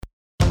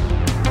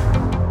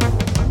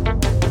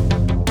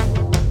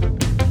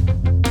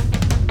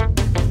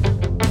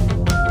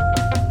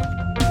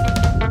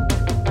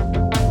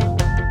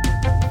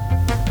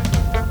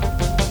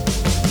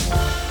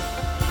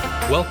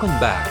Welcome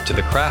back to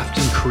the Craft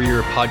and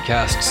Career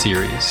podcast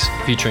series,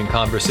 featuring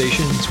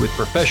conversations with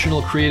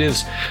professional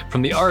creatives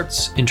from the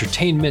arts,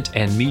 entertainment,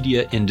 and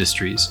media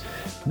industries.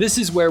 This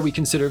is where we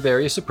consider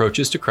various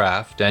approaches to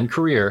craft and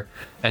career,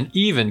 and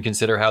even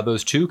consider how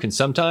those two can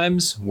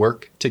sometimes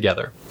work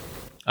together.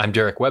 I'm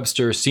Derek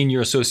Webster, Senior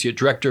Associate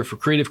Director for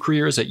Creative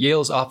Careers at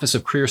Yale's Office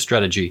of Career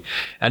Strategy,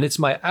 and it's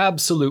my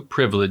absolute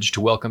privilege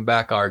to welcome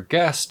back our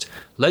guest,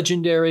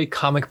 legendary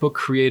comic book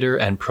creator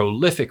and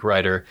prolific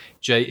writer,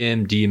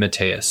 J.M.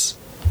 DeMatteis.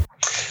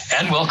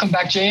 And welcome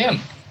back, J.M.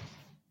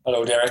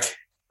 Hello, Derek.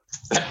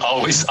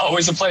 Always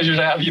a pleasure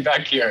to have you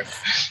back here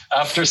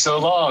after so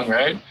long,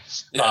 right?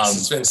 Yes,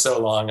 it's been so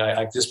long.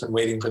 I've just been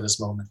waiting for this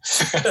moment.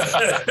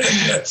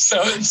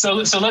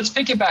 So let's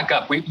pick it back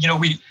up.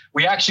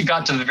 We actually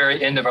got to the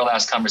very end of our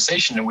last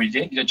conversation, and we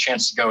didn't get a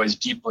chance to go as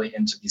deeply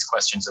into these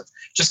questions of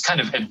just kind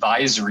of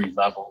advisory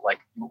level, like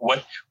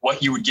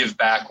what you would give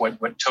back, what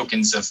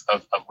tokens of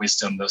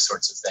wisdom, those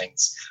sorts of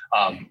things.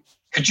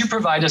 Could you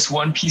provide us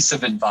one piece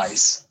of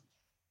advice?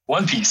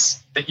 One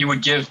piece that you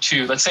would give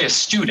to, let's say,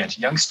 a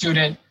young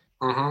student,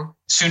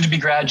 soon to be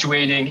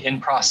graduating,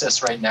 in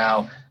process right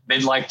now.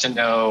 They'd like to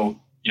know,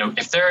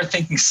 if they're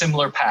thinking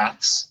similar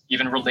paths,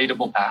 even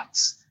relatable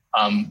paths,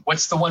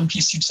 what's the one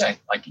piece you'd say?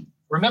 Like,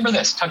 remember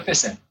this, tuck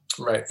this in.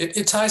 Right.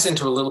 It ties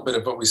into a little bit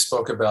of what we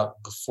spoke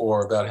about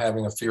before, about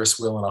having a fierce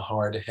will and a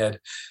hard head.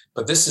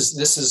 But this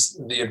is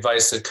the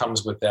advice that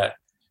comes with that.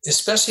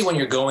 Especially when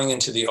you're going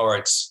into the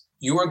arts,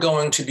 you are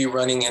going to be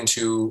running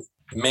into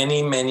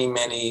many,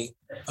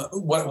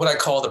 what I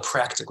call the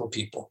practical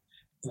people.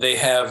 They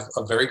have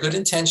very good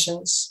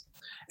intentions,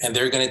 and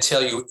they're going to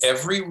tell you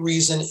every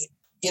reason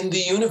in the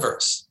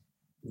universe,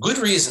 good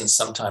reasons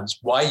sometimes,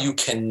 why you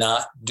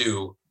cannot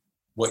do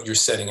what you're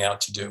setting out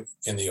to do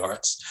in the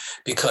arts.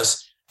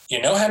 Because you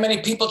know how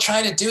many people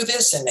try to do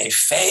this and they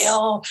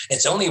fail?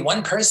 It's only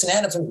one person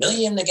out of a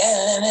million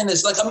again. And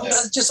it's like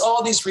just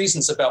all these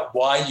reasons about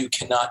why you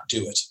cannot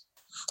do it.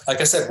 Like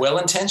I said,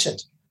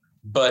 well-intentioned.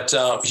 But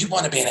you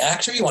want to be an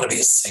actor, you want to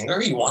be a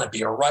singer, you want to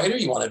be a writer,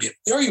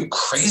 are you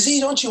crazy?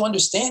 Don't you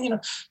understand?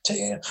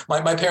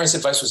 My parents'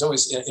 advice was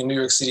always in New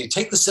York City,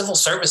 take the civil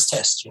service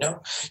test,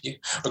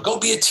 or go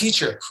be a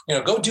teacher,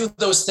 go do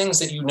those things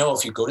that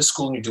if you go to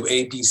school and you do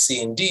A, B,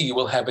 C, and D, you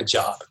will have a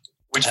job.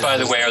 Which, by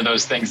the way, are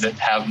those things that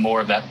have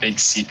more of that big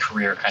C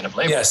career kind of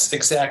label. Yes,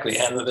 exactly.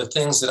 And the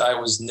things that I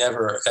was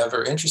never,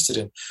 ever interested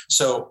in.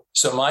 So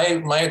my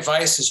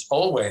advice is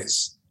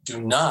always, do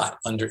not,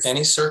 under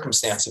any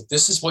circumstance, if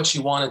this is what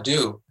you want to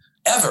do,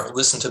 ever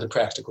listen to the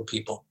practical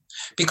people,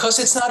 because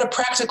it's not a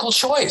practical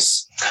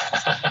choice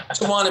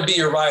to want to be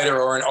a writer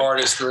or an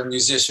artist or a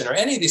musician or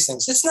any of these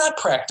things. It's not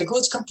practical.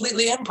 It's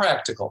completely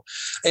impractical.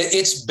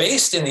 It's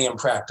based in the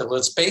impractical.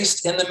 It's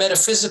based in the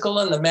metaphysical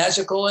and the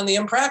magical and the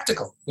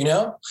impractical,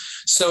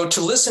 So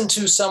to listen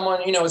to someone,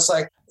 it's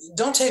like,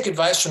 don't take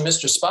advice from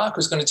Mr. Spock,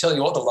 who's going to tell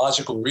you all the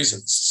logical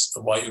reasons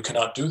why you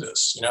cannot do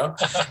this,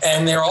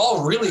 and they're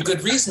all really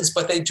good reasons,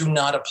 but they do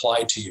not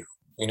apply to you.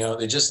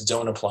 They just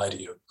don't apply to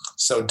you.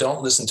 So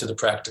don't listen to the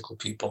practical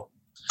people.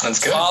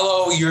 That's good.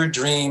 Follow your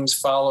dreams,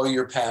 follow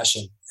your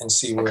passion, and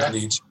see where it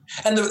leads you.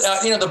 And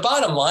the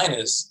bottom line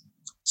is,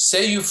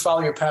 say you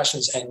follow your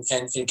passions and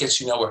it gets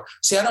you nowhere.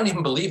 See, I don't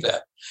even believe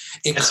that.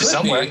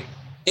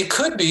 It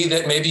could be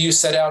that maybe you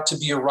set out to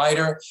be a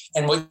writer,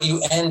 and what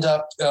you end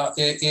up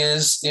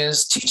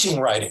is teaching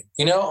writing,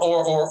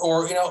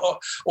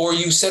 or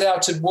you set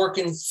out to work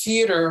in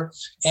theater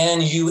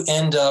and you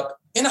end up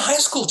in a high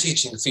school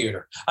teaching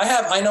theater.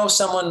 I know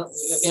someone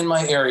in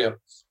my area,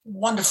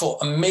 wonderful,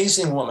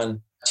 amazing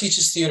woman,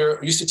 used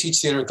to teach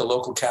theater at the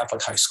local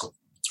Catholic high school.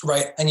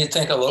 Right. And you'd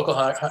think a local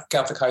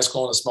Catholic high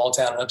school in a small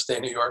town in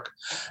upstate New York.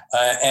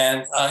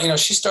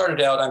 She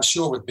started out, I'm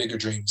sure, with bigger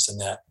dreams than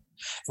that.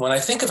 When I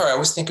think of her, I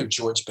always think of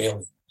George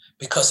Bailey,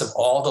 because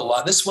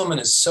of this woman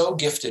is so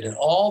gifted, and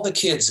all the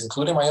kids,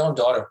 including my own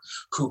daughter,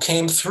 who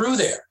came through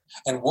there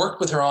and worked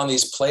with her on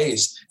these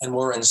plays and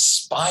were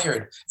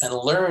inspired and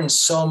learned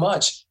so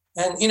much.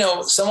 And,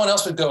 someone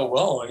else would go,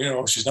 well,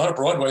 she's not a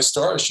Broadway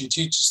star. She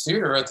teaches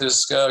theater at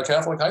this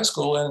Catholic high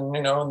school in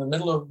the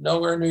middle of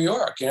nowhere, New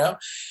York,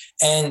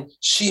 and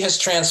she has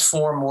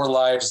transformed more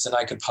lives than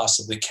I could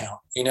possibly count,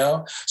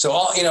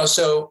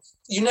 so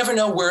you never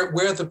know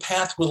where the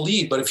path will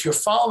lead. But if you're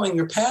following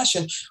your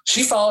passion,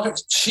 she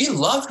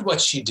loved what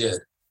she did.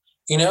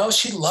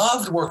 She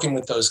loved working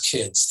with those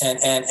kids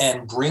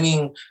and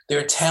bringing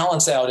their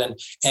talents out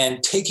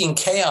and taking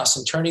chaos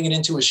and turning it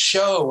into a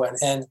show,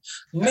 and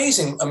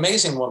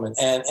amazing woman.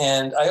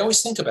 And I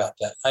always think about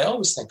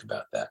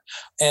that.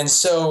 And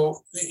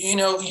so, you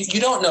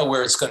don't know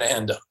where it's going to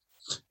end up.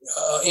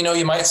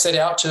 You might set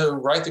out to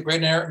write the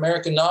great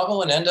American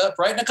novel and end up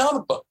writing a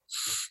comic book.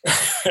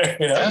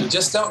 You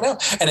just don't know.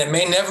 And it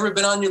may never have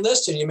been on your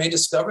list, and you may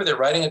discover that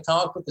writing a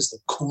comic book is the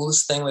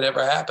coolest thing that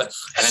ever happened.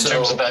 And in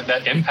terms of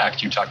that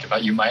impact you talked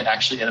about, you might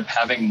actually end up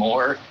having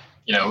more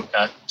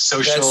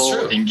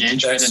social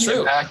engagement and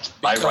impact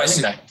by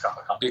writing that comic.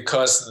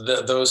 Because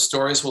those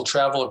stories will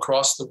travel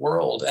across the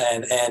world,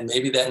 and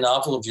maybe that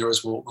novel of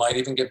yours might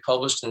even get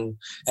published, and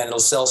it'll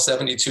sell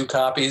 72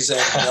 copies, and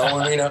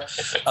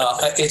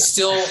it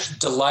still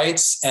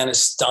delights and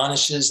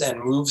astonishes and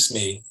moves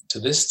me to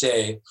this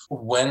day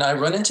when I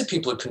run into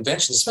people at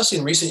conventions. Especially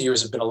in recent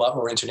years, have been a lot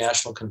more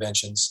international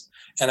conventions,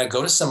 and I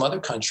go to some other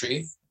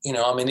country.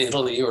 I'm in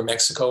Italy or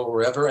Mexico or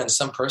wherever, and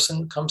some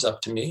person comes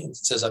up to me and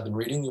says, "I've been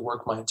reading your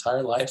work my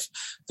entire life.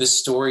 This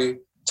story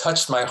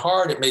touched my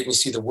heart. It made me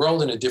see the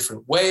world in a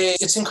different way."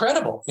 It's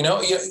incredible,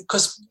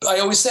 because I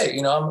always say,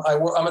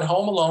 I'm at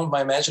home alone with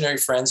my imaginary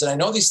friends, and I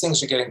know these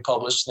things are getting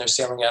published and they're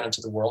sailing out into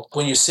the world.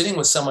 When you're sitting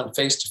with someone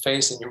face to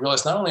face and you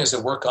realize not only has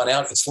their work gone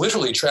out, it's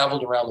literally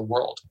traveled around the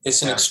world.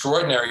 It's an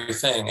extraordinary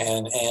thing,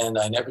 and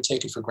I never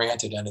take it for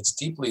granted, and it's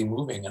deeply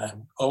moving, and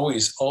I'm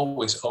always,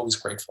 always, always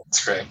grateful.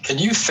 That's great. Can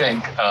you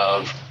think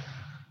of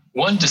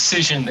one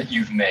decision that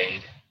you've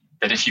made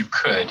that if you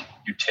could,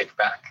 you'd take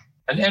back?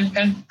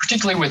 And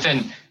particularly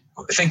within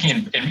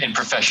thinking in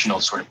professional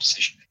sort of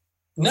decision.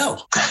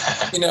 No,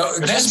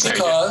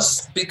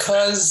 that's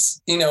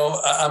because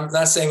I'm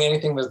not saying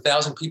anything that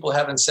 1,000 people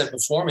haven't said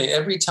before me.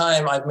 Every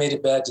time I've made a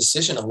bad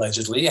decision,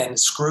 allegedly, and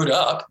screwed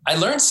up, I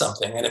learned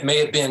something, and it may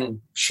have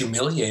been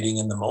humiliating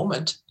in the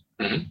moment.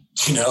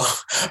 Mm-hmm.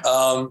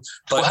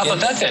 But how about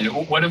that then?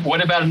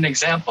 What about an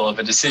example of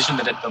a decision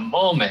that at the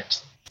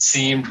moment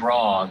seemed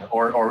wrong,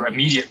 or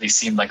immediately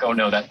seemed like, oh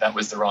no, that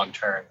was the wrong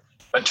turn,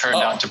 but turned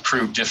out to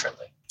prove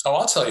differently? Oh,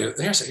 I'll tell you.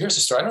 Here's a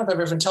story. I don't know if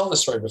I've ever told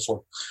this story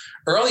before.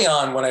 Early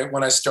on,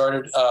 when I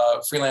started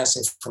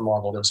freelancing for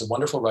Marvel, there was a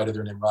wonderful writer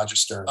there named Roger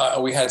Stern.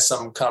 We had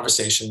some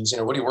conversations.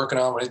 What are you working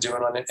on? What are you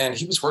doing on it? And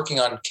he was working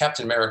on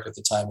Captain America at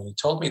the time, and he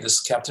told me this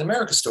Captain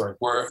America story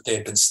where they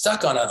had been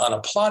stuck on a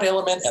plot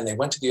element, and they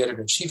went to the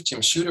editor-in-chief,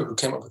 Jim Shooter, who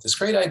came up with this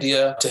great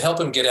idea to help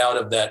him get out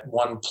of that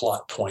one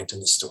plot point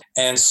in the story.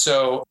 And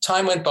so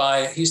time went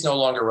by. He's no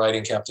longer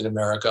writing Captain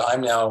America.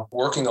 I'm now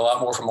working a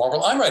lot more for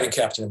Marvel. I'm writing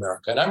Captain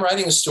America, and I'm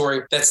writing a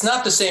story that's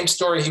not the same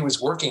story he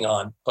was working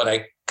on, but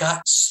I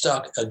got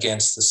stuck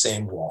against the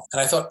same wall.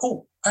 And I thought,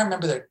 oh, I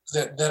remember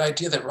that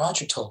idea that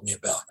Roger told me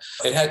about.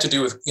 It had to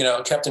do with,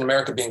 Captain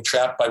America being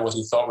trapped by what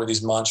he thought were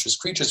these monstrous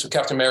creatures. So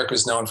Captain America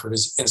is known for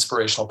his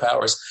inspirational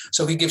powers.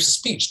 So he gives a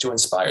speech to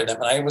inspire them.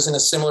 And I was in a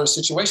similar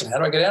situation. How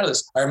do I get out of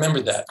this? I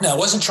remembered that. Now, I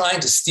wasn't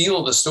trying to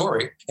steal the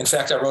story. In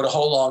fact, I wrote a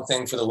whole long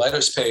thing for the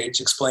letters page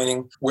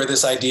explaining where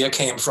this idea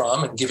came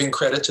from and giving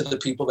credit to the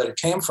people that it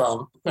came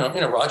from.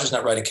 Roger's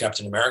not writing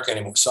Captain America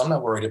anymore, so I'm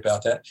not worried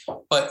about that.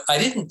 But I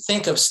didn't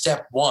think of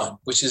step one,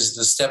 which is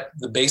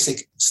the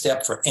basic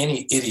step for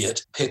any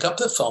idiot. Pick up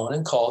the phone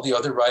and call the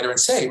other writer and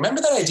say, remember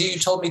that idea you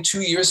told me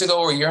 2 years ago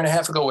or a year and a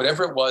half ago,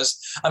 whatever it was?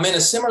 I'm in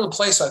a similar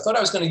place. So I thought I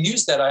was going to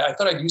use that. I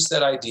thought I'd use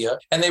that idea.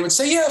 And they would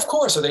say, yeah, of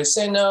course. Or they'd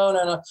say,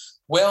 no.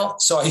 Well,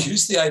 so I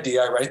used the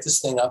idea, I write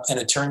this thing up, and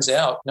it turns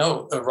out,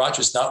 no,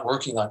 Roger's not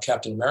working on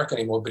Captain America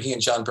anymore, but he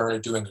and John Byrne are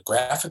doing a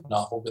graphic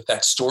novel with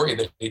that story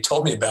that he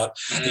told me about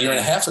a year and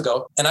a half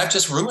ago, and I've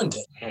just ruined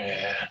it.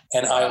 Yeah.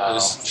 And I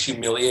was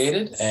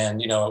humiliated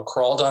and,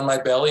 crawled on my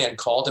belly and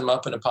called him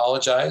up and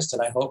apologized.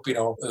 And I hope,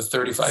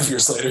 35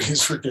 years later,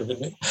 he's forgiven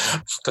me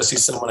because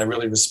he's someone I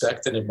really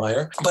respect and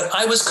admire. But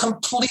I was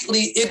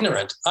completely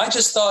ignorant. I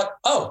just thought,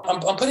 oh,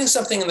 I'm putting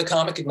something in the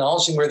comic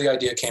acknowledging where the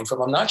idea came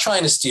from. I'm not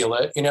trying to steal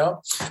it,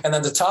 And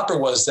then the topper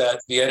was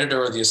that the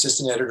editor or the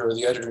assistant editor or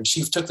the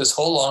editor-in-chief took this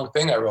whole long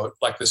thing I wrote,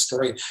 like this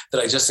story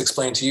that I just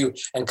explained to you,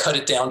 and cut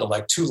it down to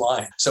like 2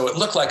 lines. So it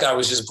looked like I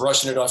was just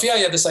brushing it off.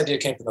 Yeah, this idea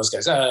came from those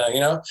guys,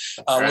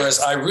 whereas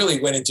I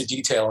really went into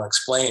detail and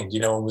explained,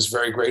 and was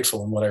very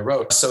grateful in what I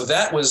wrote. So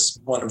that was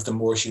one of the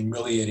more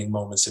humiliating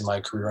moments in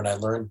my career. And I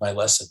learned my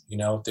lesson,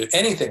 if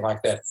anything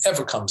like that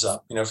ever comes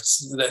up, if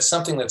that's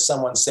something that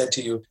someone said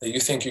to you that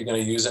you think you're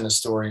going to use in a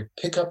story,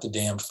 pick up the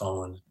damn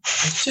phone.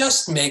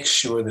 Just make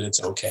sure that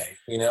it's okay.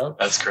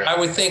 That's great. I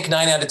would think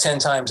 9 out of 10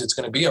 times it's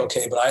going to be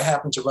okay, but I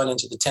happened to run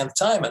into the 10th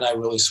time and I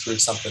really screwed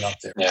something up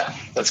there. Yeah,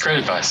 that's great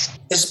advice.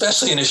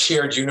 Especially in a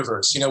shared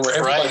universe, where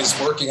everybody's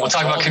working on. We'll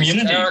talk about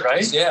community,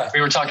 right? Yeah.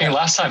 We were talking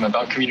last time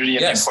about community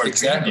and the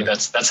importance of community.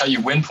 That's how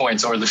you win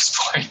points or lose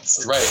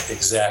points. Right,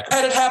 exactly.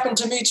 I had it happen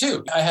to me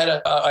too. I had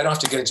I don't have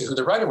to get into who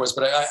the writer was,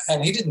 but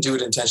and he didn't do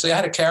it intentionally. I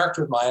had a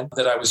character of mine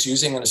that I was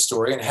using in a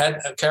story and had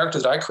a character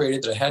that I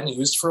created that I hadn't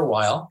used for a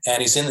while.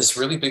 And he's in this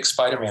really big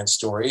Spider-Man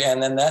story.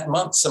 And then that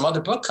month, some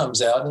other book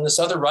comes out and this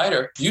other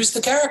writer used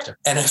the character.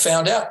 And I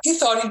found out he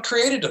thought he'd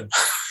created him.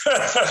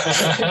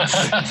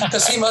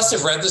 Because he must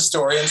have read the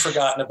story and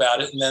forgotten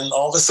about it. And then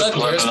all of a sudden,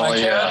 here's my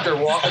character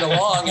walking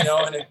along, and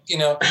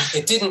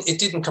it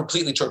didn't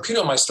completely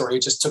torpedo my story.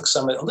 It just took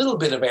a little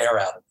bit of air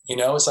out of it.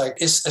 It's like,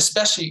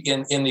 especially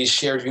in these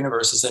shared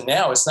universes. And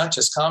now it's not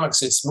just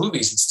comics, it's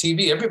movies, it's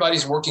TV.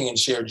 Everybody's working in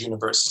shared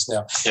universes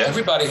now. Yeah.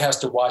 Everybody has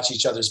to watch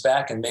each other's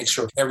back and make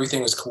sure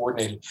everything is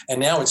coordinated.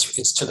 And now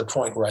it's to the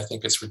point where I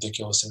think it's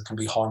ridiculous and can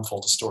be harmful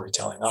to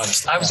storytelling,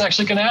 honestly. I was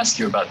actually going to ask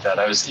you about that.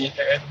 I was,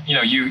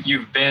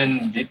 you've been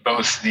been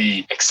both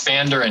the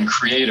expander and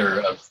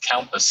creator of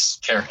countless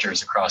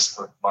characters across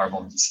the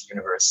Marvel and DC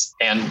universe,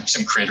 and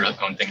some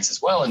creator-owned things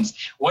as well. And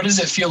what does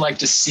it feel like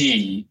to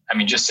see, I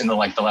mean, just in the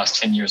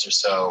last 10 years or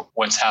so,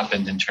 what's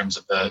happened in terms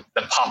of the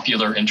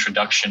popular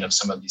introduction of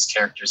some of these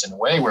characters in a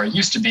way where it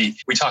used to be,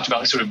 we talked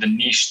about sort of the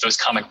niche, those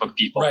comic book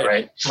people,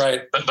 right?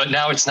 But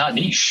now it's not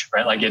niche,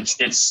 right? Like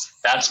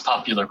that's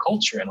popular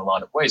culture in a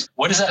lot of ways.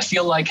 What does that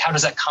feel like? How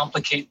does that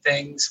complicate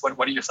things?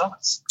 What are your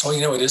thoughts? Oh,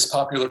 it is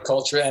popular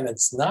culture, and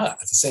it's not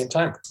at the same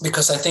time,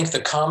 because I think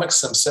the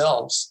comics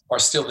themselves are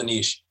still the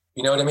niche.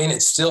 You know what I mean?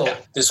 It's still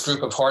this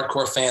group of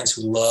hardcore fans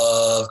who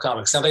love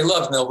comics. Now,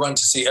 and they'll run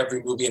to see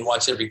every movie and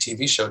watch every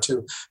TV show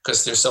too,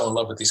 because they're so in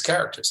love with these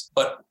characters.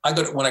 But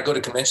when I go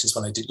to conventions,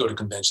 when I did go to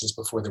conventions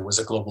before there was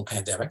a global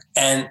pandemic,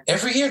 and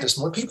every year there's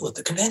more people at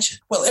the convention.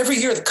 Well, every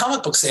year the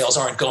comic book sales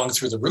aren't going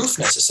through the roof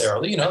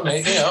necessarily.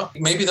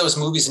 Maybe those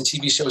movies and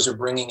TV shows are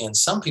bringing in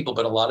some people,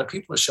 but a lot of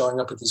people are showing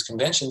up at these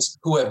conventions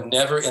who have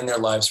never in their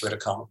lives read a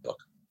comic book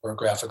or a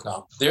graphic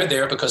novel. They're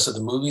there because of the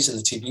movies and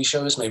the TV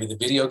shows, maybe the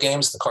video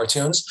games, the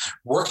cartoons.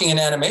 Working in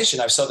animation,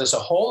 I've saw there's a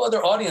whole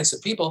other audience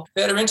of people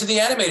that are into the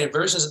animated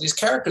versions of these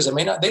characters.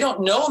 They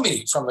don't know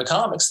me from the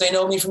comics. They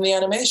know me from the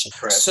animation.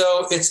 Right.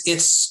 So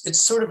it's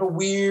sort of a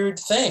weird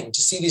thing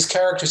to see these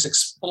characters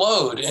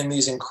explode in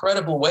these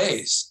incredible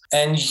ways.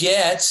 And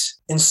yet,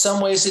 in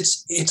some ways,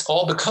 it's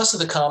all because of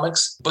the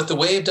comics, but the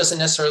wave doesn't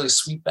necessarily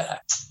sweep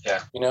back.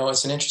 Yeah.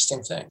 It's an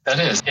interesting thing. That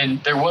is.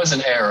 And there was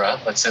an era,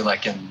 let's say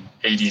like in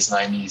 80s,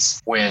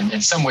 90s, when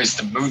in some ways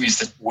the movies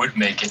that would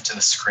make it to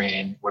the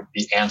screen would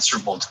be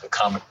answerable to the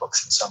comic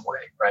books in some way,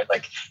 right?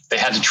 Like they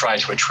had to try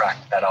to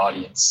attract that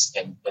audience.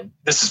 And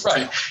this is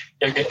right.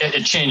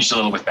 It changed a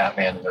little with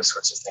Batman and those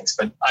sorts of things.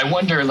 But I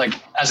wonder, like,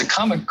 as a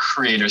comic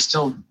creator,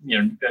 still,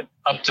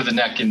 up to the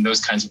neck in those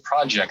kinds of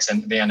projects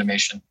and the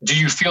animation, do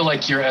you feel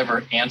like you're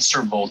ever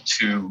answerable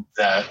to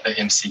the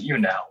MCU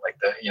now? Like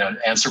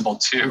answerable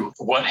to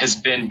what has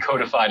been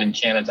codified and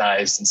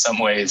canonized in some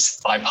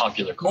ways by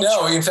popular culture?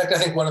 No, in fact, I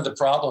think one of the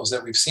problems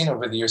that we've seen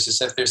over the years is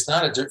that there's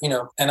not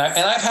and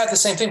I've had the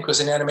same thing,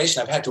 because in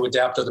animation, I've had to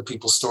adapt other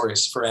people's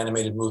stories for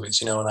animated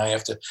movies, and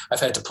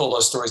I've had to pull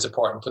those stories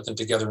apart and put them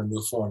together in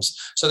new forms.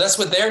 So that's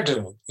what they're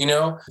doing.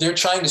 They're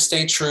trying to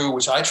stay true,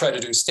 which I try to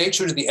do, stay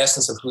true to the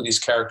essence of who these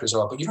characters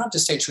are, but you don't have to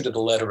stay true to the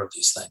letter of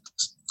these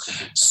things.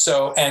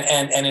 So,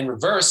 and in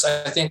reverse,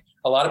 I think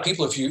a lot of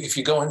people, if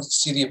you go and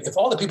see if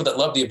all the people that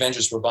love the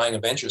Avengers were buying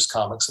Avengers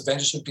comics,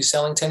 Avengers would be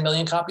selling 10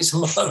 million copies a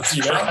month,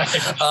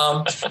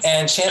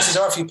 and chances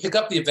are, if you pick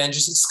up the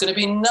Avengers, it's going to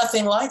be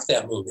nothing like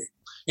that movie.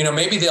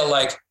 Maybe they'll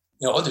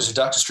there's a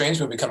Doctor Strange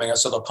movie coming out,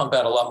 so they'll pump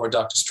out a lot more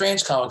Doctor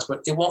Strange comics,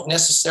 but it won't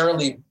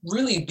necessarily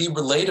really be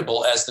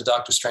relatable as the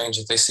Doctor Strange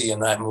that they see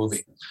in that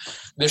movie.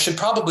 There should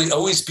probably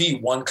always be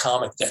one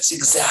comic that's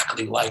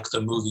exactly like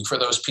the movie for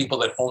those people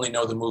that only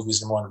know the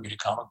movies and want to read a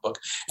comic book.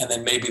 And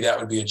then maybe that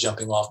would be a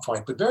jumping off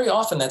point. But very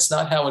often that's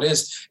not how it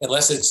is,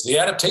 unless it's the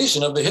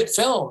adaptation of the hit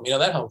film,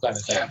 that whole kind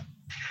of thing. Yeah.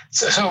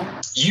 So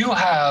you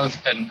have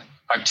an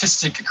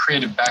artistic,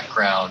 creative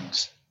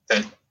background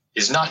that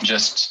is not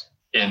just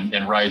in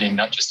writing,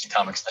 not just in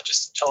comics, not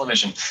just in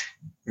television,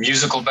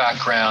 musical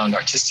background,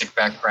 artistic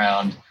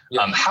background.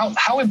 Yeah.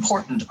 How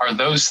important are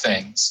those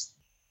things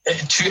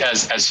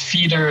as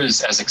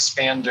feeders, as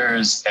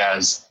expanders,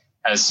 as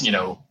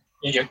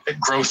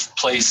growth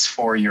place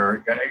for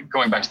your,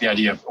 going back to the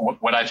idea of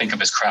what I think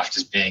of as craft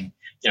as being,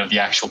 the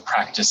actual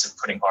practice of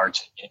putting art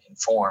in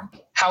form.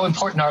 How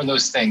important are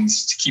those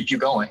things to keep you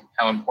going?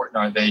 How important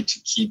are they to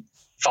keep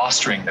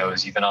fostering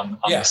those even on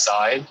the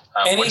side?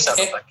 What does that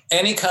look like?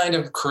 Any kind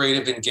of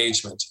creative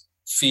engagement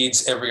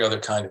feeds every other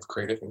kind of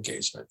creative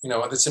engagement.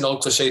 It's an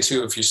old cliche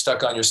too. If you're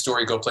stuck on your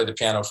story, go play the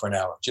piano for an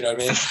hour. Do you know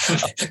what I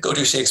mean? Go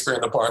do Shakespeare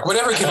in the Park,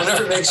 whatever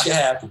makes you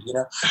happy.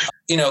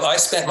 I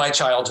spent my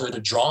childhood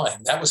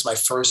drawing. That was my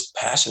first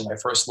passion, my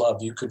first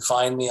love. You could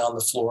find me on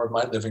the floor of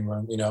my living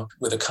room,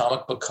 with a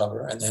comic book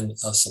cover and then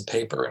some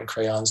paper and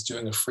crayons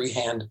doing a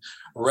freehand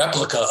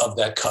replica of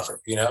that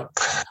cover,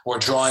 or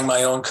drawing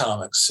my own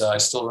comics. I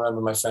still remember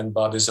my friend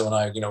Bob Izzo and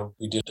I,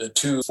 we did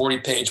 2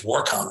 40-page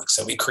war comics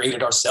that we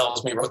created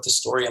ourselves. We wrote the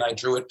story and I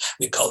drew it.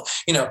 We called,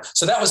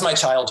 so that was my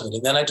childhood.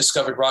 And then I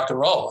discovered rock and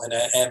roll,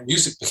 and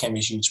music became a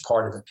huge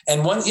part of it.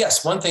 And one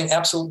thing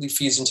absolutely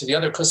feeds into the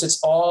other, because it's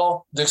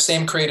all the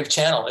same creative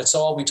channel. It's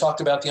all, we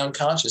talked about the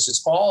unconscious.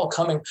 It's all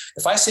coming.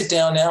 If I sit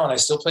down now and I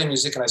still play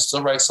music and I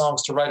still write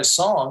songs, to write a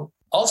song,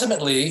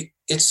 ultimately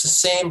it's the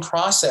same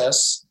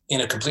process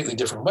in a completely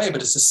different way,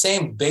 but it's the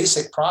same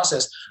basic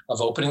process of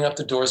opening up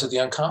the doors of the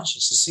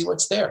unconscious to see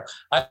what's there.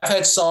 I've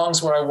had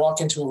songs where I walk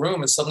into a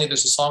room and suddenly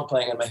there's a song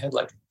playing in my head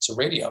like it's a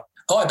radio.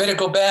 Oh, I better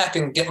go back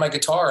and get my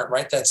guitar and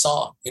write that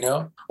song,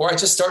 Or I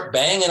just start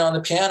banging on the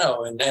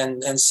piano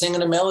and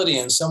singing a melody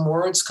and some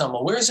words come.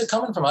 Well, where is it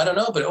coming from? I don't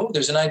know, but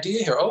there's an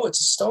idea here. Oh,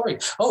 it's a story.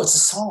 Oh, it's a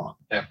song.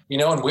 Yeah.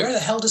 And where the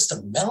hell does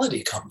the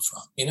melody come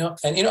from?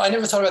 And I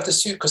never thought about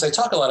this too, because I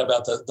talk a lot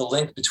about the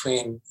link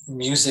between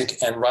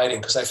music and writing,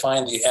 because I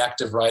find the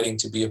act of writing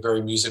to be a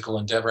very musical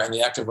endeavor, and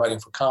the act of writing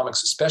for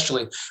comics,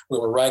 especially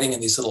where we're writing in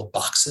these little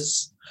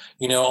boxes.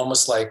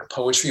 almost like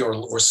poetry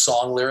or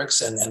song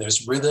lyrics, and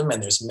there's rhythm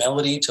and there's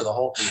melody to the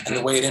whole, and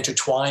the way it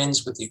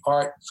intertwines with the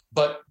art.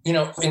 But,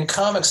 in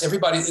comics, the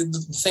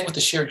thing with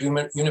the shared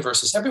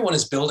universe is everyone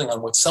is building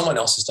on what someone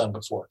else has done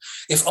before.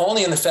 If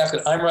only in the fact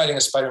that I'm writing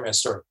a Spider-Man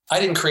story. I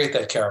didn't create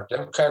that character.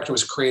 That character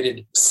was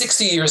created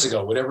 60 years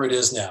ago, whatever it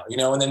is now,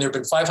 and then there have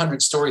been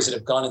 500 stories that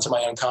have gone into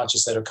my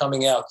unconscious that are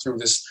coming out through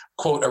this,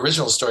 quote,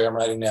 original story I'm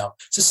writing now.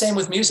 It's the same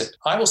with music.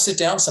 I will sit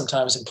down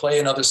sometimes and play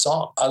another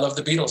song. I love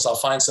the Beatles. I'll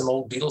find some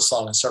old Beatles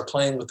song and start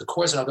playing with the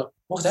chords, and I'll go,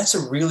 oh, that's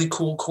a really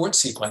cool chord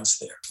sequence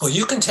there. Well,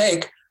 you can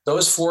take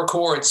those 4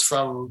 chords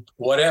from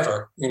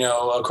whatever,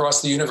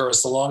 across the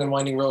universe, the long and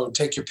winding road,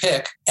 take your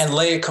pick, and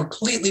lay a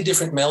completely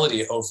different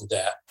melody over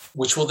that,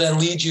 which will then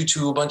lead you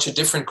to a bunch of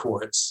different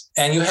chords.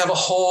 And you have a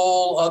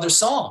whole other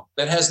song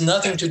that has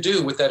nothing to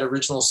do with that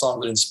original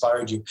song that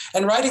inspired you.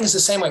 And writing is the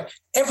same way.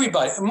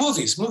 Everybody,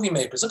 movie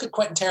makers, look at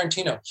Quentin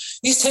Tarantino.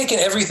 He's taken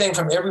everything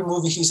from every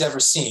movie he's ever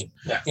seen.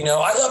 Yeah.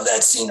 I love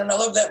that scene and I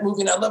love that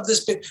movie and I love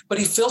this bit, but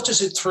he filters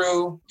it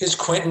through his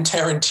Quentin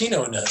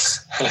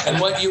Tarantino-ness.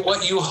 And what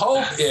you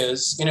hope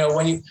is,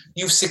 when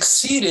you've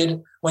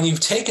succeeded, when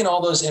you've taken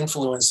all those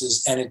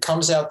influences and it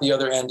comes out the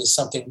other end as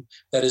something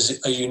that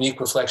is a unique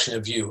reflection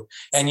of you.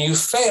 And you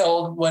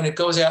failed when it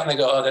goes out and they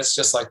go, oh, that's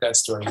just like that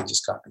story. You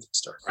just copied that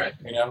story. Right.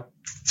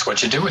 It's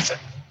what you do with it.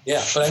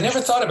 Yeah, but I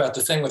never thought about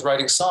the thing with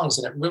writing songs,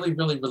 and it really,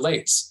 really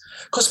relates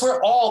because we're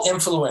all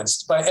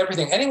influenced by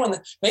everything.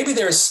 Maybe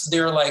there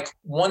are like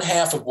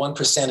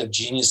 0.5% of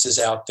geniuses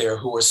out there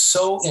who are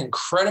so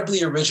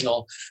incredibly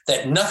original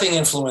that nothing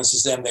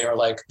influences them.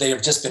 They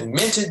have just been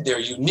minted. They're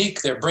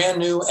unique. They're brand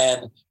new,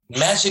 and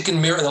magic and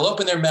miracles. They'll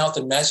open their mouth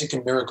and magic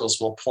and miracles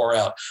will pour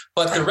out.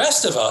 But the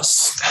rest of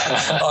us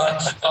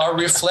are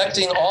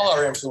reflecting all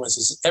our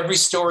influences. Every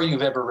story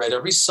you've ever read,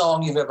 every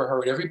song you've ever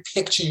heard, every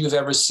picture you've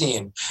ever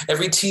seen,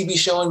 every TV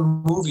show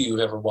and movie you've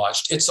ever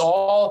watched. It's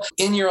all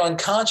in your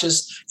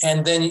unconscious.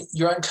 And then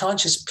your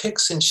unconscious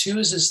picks and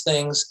chooses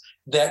things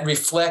that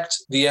reflect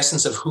the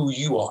essence of who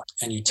you are.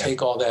 And you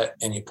take all that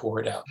and you pour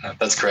it out.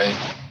 That's great.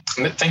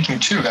 I'm thinking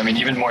too,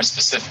 even more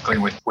specifically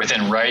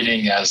within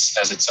writing as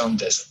its own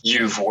discipline.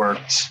 You've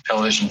worked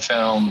television,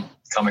 film,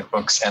 comic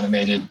books,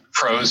 animated,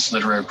 prose,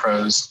 literary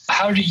prose.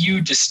 How do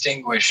you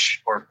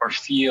distinguish or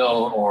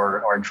feel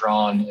or are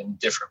drawn in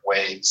different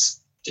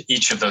ways to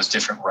each of those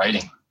different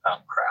writing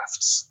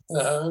crafts?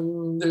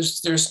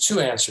 There's 2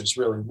 answers,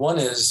 really. One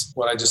is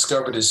what I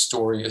discovered is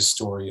story is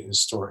story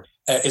is story.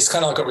 It's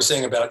kind of like what we're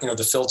saying about,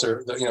 the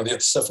filter, the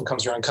stuff that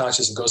comes to your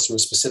unconscious and goes through a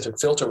specific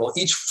filter. Well,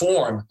 each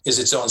form is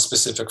its own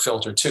specific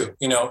filter too.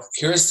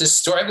 Here's this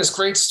story, I have this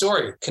great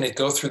story. Can it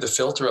go through the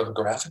filter of a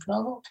graphic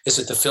novel? Is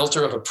it the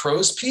filter of a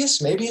prose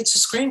piece? Maybe it's a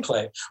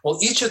screenplay. Well,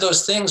 each of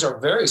those things are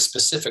very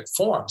specific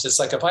forms. It's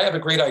like if I have a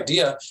great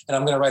idea and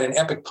I'm going to write an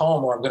epic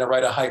poem or I'm going to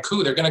write a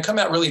haiku, they're going to come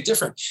out really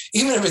different,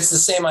 even if it's the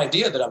same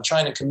idea that I'm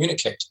trying to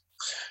communicate.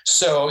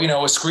 So, a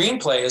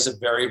screenplay is a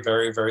very,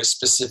 very, very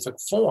specific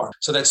form.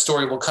 So that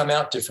story will come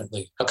out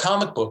differently. A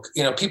comic book,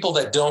 people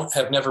that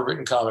have never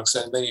written comics,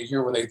 and then you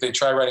hear when they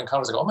try writing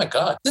comics, they go, oh my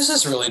God, this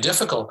is really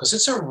difficult because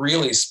it's a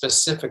really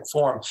specific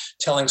form,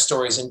 telling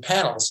stories in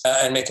panels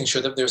and making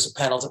sure that there's a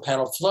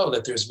panel-to-panel flow,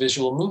 that there's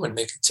visual movement,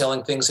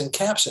 telling things in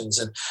captions.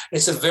 And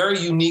it's a very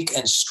unique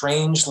and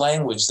strange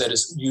language that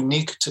is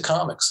unique to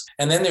comics.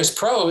 And then there's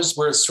prose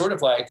where it's sort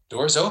of like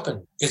doors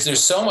open.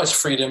 There's so much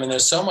freedom and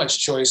there's so much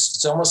choice.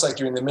 It's almost like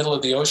you're in the middle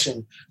of the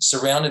ocean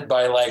surrounded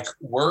by like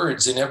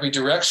words in every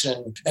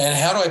direction. And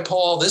how do I pull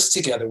all this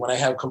together when I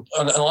have,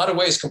 in a lot of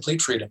ways,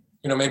 complete freedom?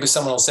 Maybe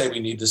someone will say we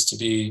need this to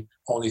be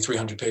only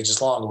 300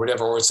 pages long or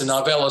whatever, or it's a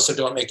novella, so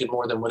don't make it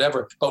more than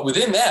whatever. But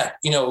within that,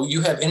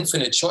 you have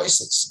infinite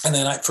choices. And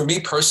then for me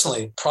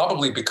personally,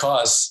 probably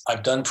because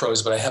I've done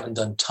prose, but I haven't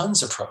done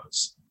tons of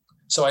prose.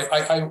 So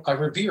I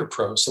revere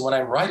prose. So when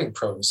I'm writing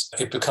prose,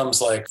 it becomes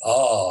like,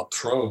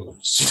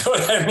 prose. You know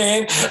what I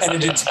mean?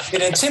 And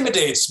it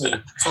intimidates me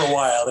for a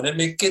while, and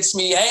it gets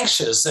me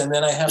anxious. And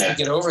then I have to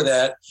get over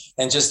that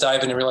and just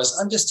dive in and realize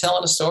I'm just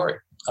telling a story.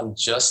 I'm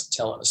just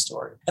telling a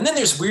story. And then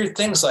there's weird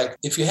things like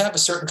if you have a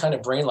certain kind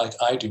of brain like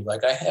I do,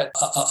 like I had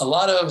a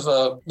lot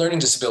of learning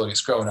disabilities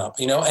growing up,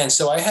 and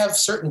so I have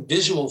certain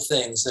visual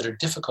things that are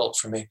difficult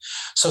for me.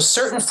 So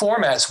certain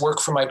formats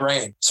work for my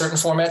brain. Certain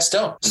formats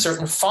don't.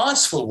 Certain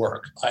fonts will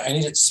work. I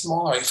need it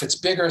smaller. If it's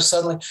bigger,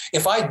 suddenly,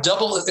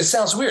 it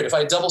sounds weird. If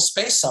I double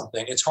space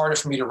something, it's harder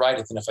for me to write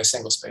it than if I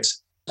single space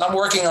it. I'm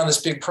working on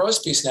this big prose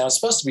piece now. It's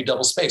supposed to be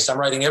double spaced. I'm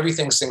writing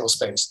everything single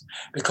spaced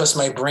because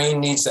my brain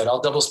needs that. I'll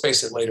double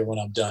space it later when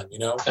I'm done,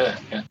 Yeah.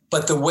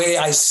 But the way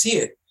I see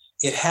it,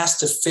 it has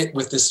to fit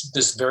with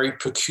this very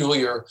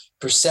peculiar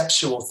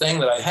perceptual thing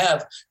that I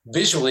have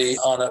visually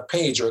on a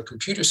page or a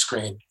computer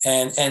screen.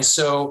 And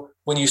so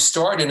when you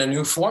start in a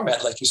new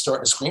format, like you start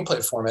in a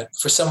screenplay format,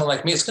 for someone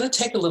like me, it's going to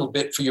take a little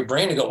bit for your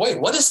brain to go, wait,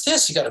 what is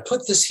this? You got to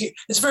put this here.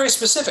 It's very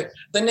specific.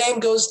 The name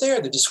goes there.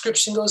 The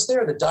description goes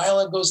there. The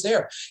dialogue goes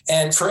there.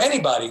 And for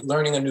anybody,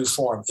 learning a new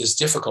form is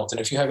difficult.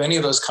 And if you have any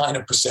of those kind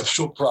of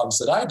perceptual problems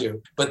that I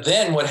do, but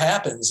then what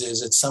happens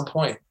is at some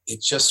point,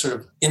 it just sort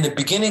of, in the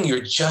beginning,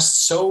 you're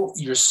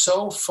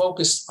so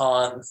focused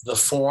on the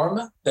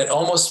form that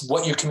almost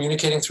what you're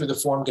communicating through the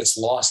form gets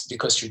lost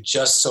because you're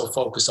just so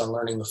focused on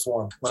learning the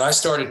form. When I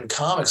started in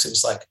comics, it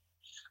was like,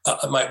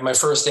 my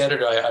first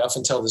editor, I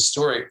often tell this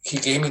story, he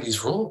gave me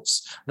these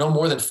rules. No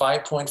more than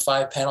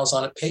 5.5 panels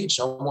on a page,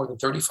 no more than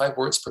 35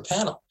 words per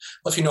panel.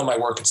 Well, if you know my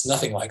work, it's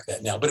nothing like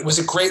that now, but it was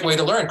a great way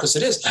to learn because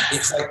it is.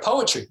 It's like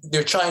poetry.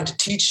 They're trying to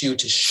teach you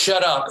to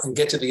shut up and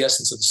get to the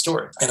essence of the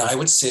story. And I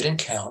would sit and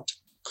count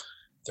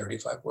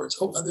 35 words.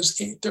 Oh,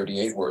 there's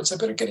 38 words. I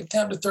better get it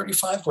down to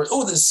 35 words.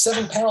 Oh, there's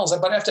 7 panels. I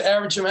better have to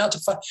average them out to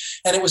 5.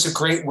 And it was a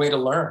great way to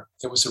learn.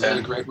 It was a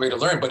really great way to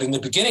learn. But in the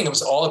beginning, it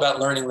was all about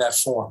learning that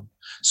form.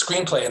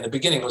 Screenplay in the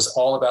beginning was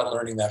all about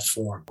learning that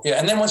form. Yeah,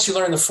 and then once you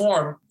learn the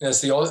form,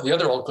 as the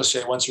other old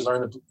cliche, once you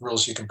learn the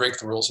rules, you can break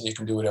the rules and you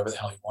can do whatever the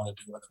hell you want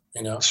to do with them,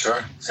 you know?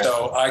 Sure.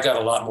 So I got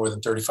a lot more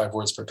than 35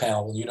 words per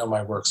panel, and you know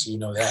my work, so you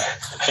know that.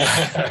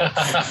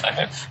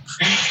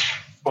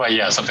 Well,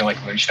 yeah, something like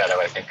Moonshadow,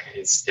 I think,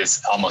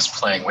 is almost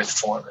playing with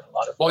form in a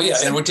lot of ways. Well, yeah,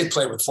 and we did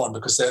play with form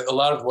because a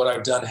lot of what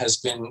I've done has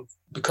been,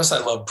 because I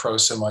love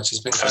prose so much, has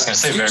been I was going to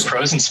say very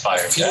prose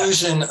inspired.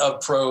 Fusion of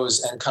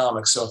prose and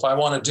comics. So if I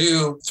want to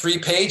do 3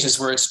 pages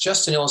where it's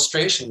just an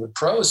illustration with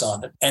prose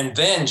on it, and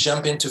then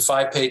jump into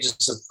 5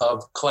 pages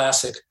of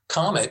classic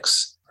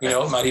comics, you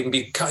know, it might even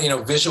be, you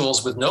know,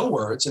 visuals with no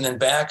words, and then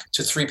back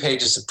to 3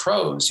 pages of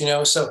prose, you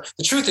know. So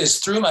the truth is,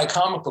 through my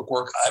comic book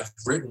work, I've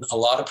written a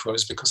lot of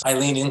prose because I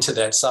lean into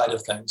that side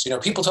of things. You know,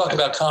 people talk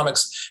about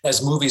comics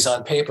as movies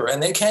on paper,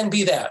 and they can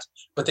be that,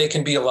 but they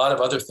can be a lot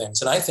of other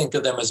things. And I think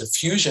of them as a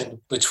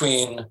fusion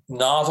between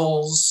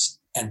novels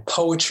and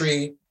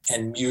poetry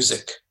and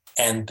music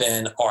and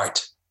then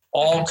art,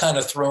 all kind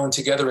of thrown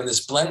together in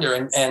this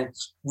blender. And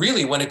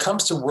really, when it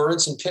comes to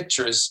words and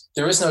pictures,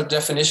 there is no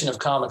definition of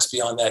comics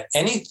beyond that.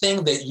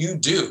 Anything that you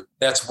do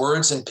that's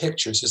words and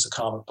pictures is a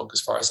comic book,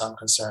 as far as I'm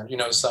concerned. You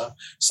know,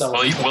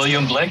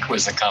 William Blake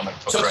was a comic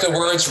book took the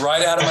words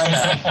right out of my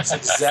mouth. That's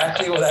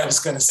exactly what I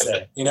was going to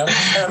say. You know,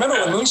 and I remember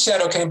when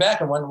Moonshadow came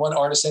back, and one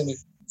artist said to me,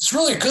 "It's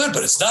really good,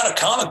 but it's not a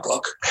comic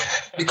book,"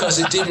 because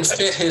it didn't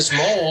fit his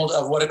mold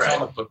of what a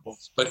comic book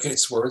was. But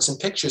it's words and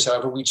pictures,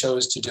 however we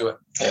chose to do it.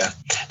 Yeah.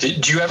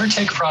 Did you ever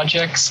take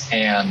projects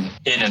and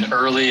in an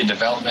early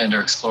development or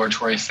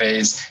exploratory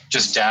phase,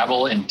 just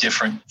dabble in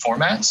different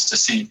formats to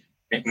see,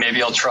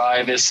 maybe I'll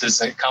try this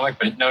as a comic,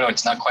 but no,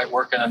 it's not quite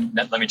working.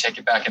 Let me take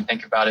it back and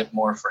think about it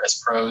more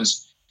as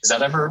prose. Does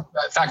that ever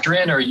factor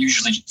in, or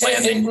usually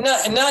landing?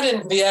 Not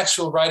in the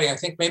actual writing. I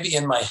think maybe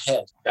in my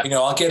head. Yeah. You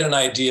know, I'll get an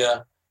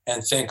idea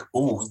and think,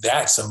 ooh,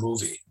 that's a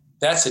movie.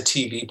 That's a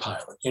TV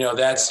pilot. You know,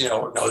 that's, you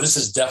know, no, this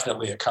is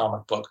definitely a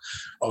comic book.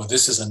 Oh,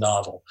 this is a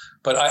novel.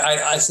 But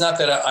it's not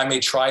that I may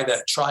try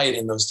it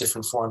in those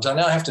different forms. I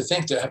now have to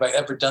think, have I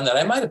ever done that?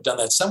 I might have done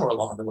that somewhere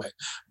along the way.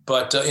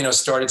 But, you know, I've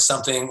started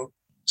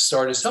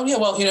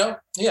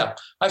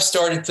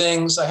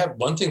things. I have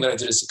one thing that I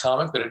did as a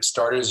comic, but it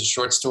started as a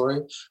short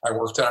story. I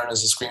worked on it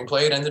as a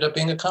screenplay. It ended up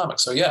being a comic.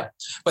 So, yeah.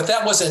 But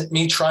that wasn't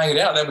me trying it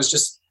out. That was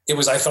just,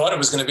 I thought it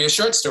was going to be a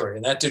short story,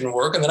 and that didn't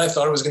work. And then I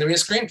thought it was going to be a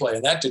screenplay,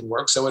 and that didn't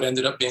work. So it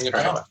ended up being a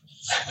comic.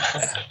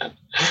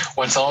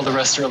 Once all the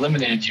rest are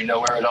eliminated, you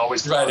know where it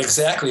always goes. Right,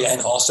 exactly. And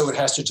also it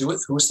has to do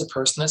with who's the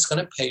person that's going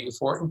to pay you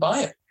for it and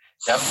buy it.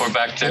 Yep, we're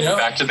back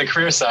to the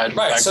career side.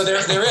 Right. So there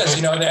is,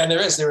 you know, and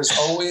there is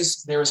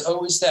always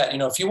that, you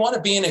know, if you want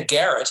to be in a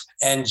garret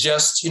and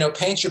just, you know,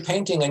 paint your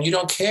painting and you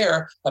don't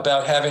care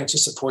about having to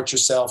support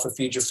yourself or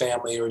feed your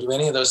family or do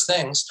any of those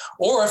things,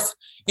 or if,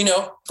 you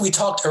know, we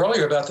talked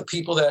earlier about the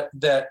people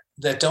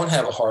that don't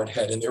have a hard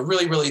head and they're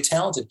really, really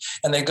talented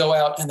and they go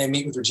out and they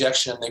meet with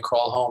rejection and they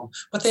crawl home,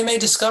 but they may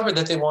discover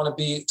that they want to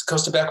be,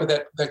 goes back with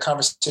that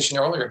conversation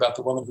earlier about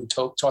the woman who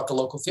taught the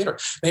local theater.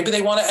 Maybe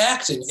they want to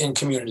act in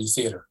community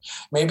theater.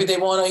 Maybe they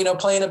want to, you know,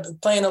 play in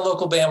a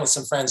local band with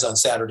some friends on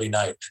Saturday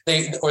night.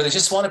 Or they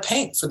just want to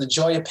paint for the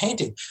joy of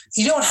painting.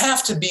 You don't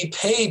have to be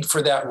paid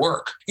for that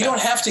work. You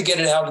don't have to get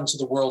it out into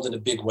the world in a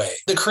big way.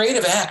 The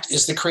creative act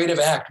is the creative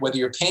act, whether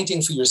you're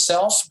painting for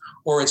yourself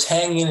or it's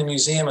hanging in a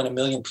museum and 1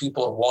 million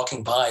people are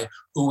walking by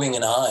oohing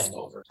and eyeing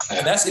over it.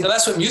 And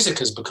that's what music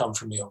has become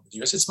for me over the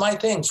years. It's my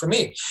thing for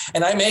me.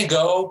 And I may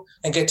go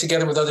and get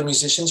together with other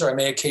musicians, or I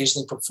may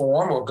occasionally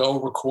perform or go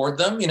record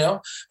them, you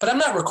know, but I'm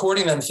not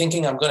recording them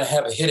thinking I'm going to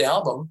have a hit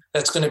album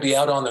that's going to be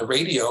out on the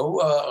radio,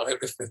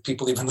 if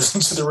people even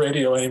listen to the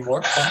radio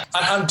anymore.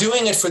 I'm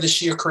doing it for the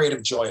sheer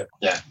creative joy of it.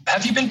 Yeah.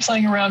 Have you been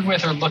playing around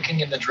with or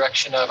looking in the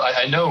direction of,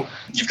 I know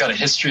you've got a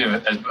history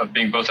of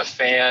being both a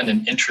fan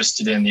and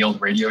interested in the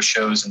old radio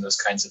shows and those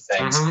kinds of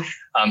things.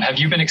 Mm-hmm. Have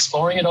you been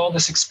exploring at all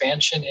this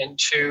expansion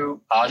into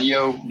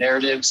audio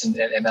narratives and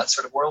that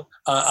sort of world?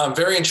 I'm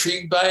very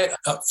intrigued by it.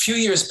 A few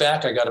years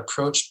back, I got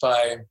approached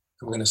by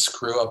I'm going to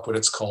screw up what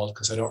it's called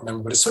because I don't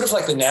remember, but it's sort of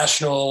like the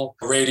National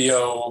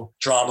Radio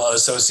Drama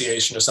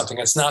Association or something.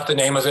 It's not the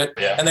name of it.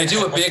 Yeah. And they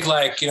do a big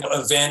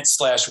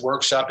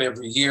event/workshop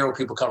every year where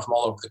people come from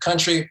all over the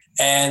country.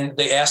 And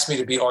they asked me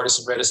to be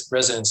artist in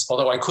residence,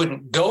 although I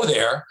couldn't go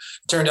there.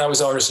 It turned out I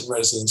was artist in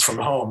residence from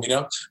home,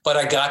 but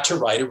I got to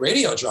write a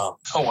radio drama.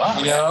 Oh,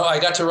 wow. I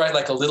got to write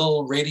like a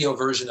little radio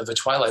version of a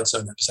Twilight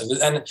Zone episode.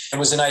 And it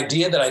was an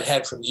idea that I'd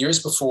had from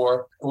years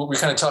before. We were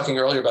kind of talking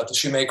earlier about the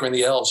Shoemaker and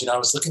the Elves. I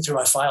was looking through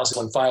my files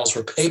when files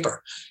were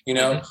paper,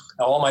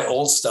 all my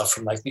old stuff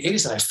from like the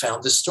 80s. And I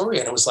found this story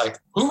and it was like,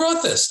 who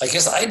wrote this? I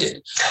guess I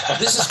did.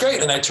 This is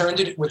great. And I turned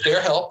it with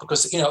their help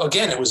because,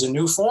 again, it was a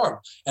new form.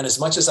 And as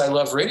much as I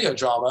love radio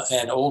drama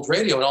and old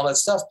radio and all that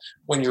stuff,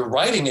 when you're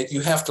writing it,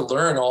 you have to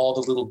learn all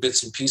the little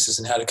bits and pieces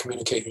and how to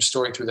communicate your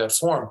story through that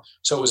form.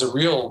 So it was a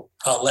real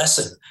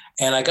lesson.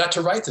 And I got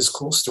to write this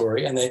cool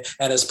story. And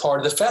as part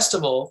of the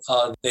festival,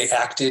 they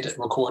acted,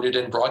 recorded,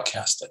 and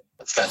broadcast it.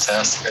 That's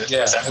fantastic.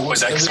 Yeah.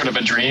 Was that sort of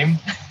a dream?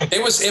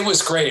 It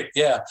was great.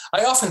 Yeah.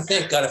 I often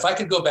think, God, if I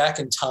could go back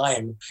in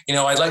time,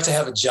 I'd like to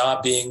have a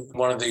job being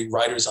one of the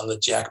writers on the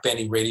Jack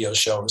Benny radio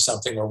show or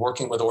something, or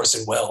working with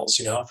Orson Welles,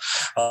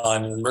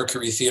 on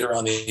Mercury Theater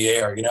on the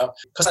air,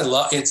 because I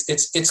love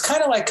it's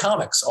kind of like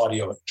comics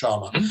audio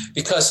drama,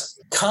 because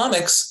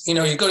comics,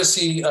 you go to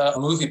see a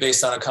movie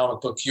based on a comic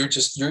book,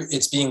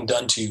 it's being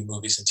done to you,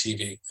 movies and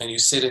TV, and you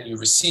sit and you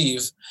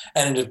receive,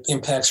 and it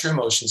impacts your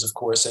emotions, of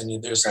course,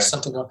 and there's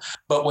something on.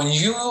 But when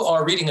you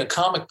are reading a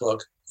comic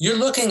book, you're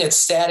looking at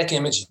static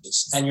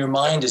images and your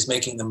mind is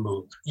making them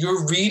move.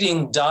 You're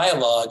reading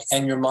dialogue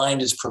and your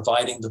mind is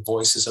providing the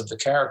voices of the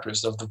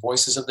characters, of the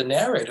voices of the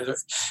narrator.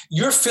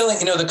 You're feeling,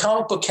 the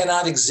comic book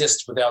cannot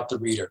exist without the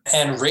reader.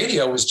 And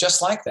radio was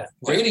just like that.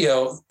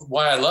 Radio,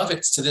 why I love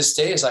it to this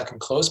day is I can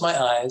close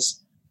my eyes,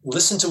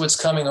 listen to what's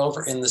coming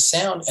over in the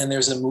sound, and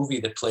there's a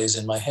movie that plays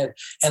in my head.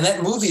 And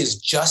that movie is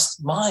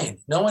just mine.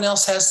 No one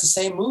else has the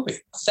same movie.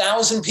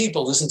 1,000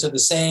 people listen to the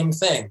same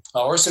thing.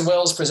 Orson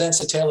Welles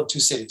presents A Tale of Two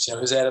Cities,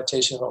 his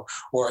adaptation of,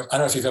 or I don't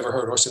know if you've ever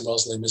heard Orson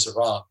Welles' Les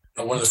Miserables.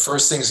 One of the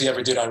first things he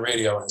ever did on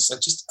radio. And it's like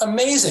just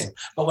amazing.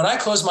 But when I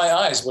close my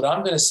eyes, what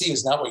I'm going to see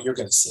is not what you're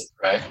going to see.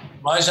 Right.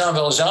 My Jean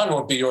Valjean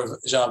won't be your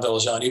Jean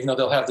Valjean, even though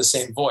they'll have the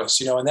same voice,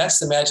 and that's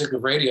the magic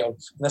of radio.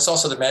 And that's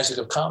also the magic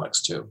of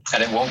comics too.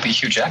 And it won't be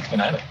Hugh Jackman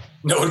either.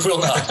 No, it will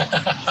not.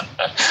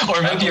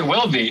 Or maybe it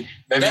will be.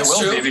 Maybe that's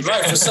it will true. be.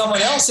 Right. For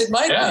someone else, it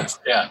might be.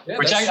 Yeah.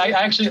 Which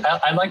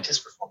I liked his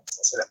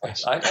performance.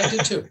 I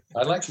did too.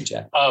 I like Hugh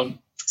Jackman.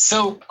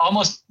 So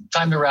almost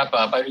time to wrap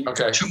up.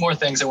 Okay. Two more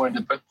things I wanted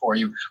to put for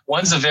you.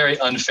 One's a very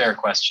unfair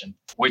question,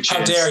 which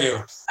How dare you?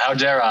 How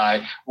dare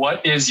I?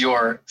 What is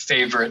your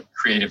favorite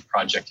creative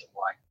project and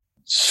why?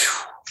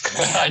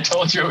 I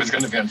told you it was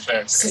going to be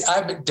unfair. See,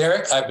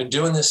 I've been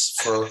doing this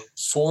for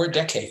 4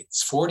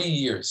 decades, 40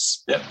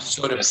 years. Yep.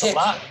 So to It's pick a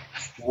lot.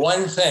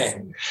 one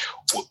thing.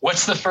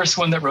 What's the first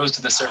one that rose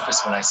to the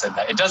surface when I said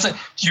that? It doesn't,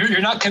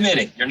 you're not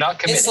committing. You're not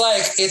committing.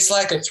 It's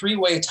like a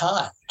 3-way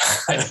tie.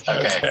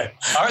 Okay.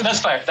 All right.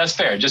 That's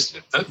fair. Just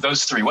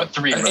those 3. What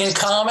 3? In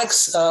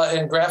comics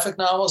and graphic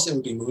novels, it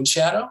would be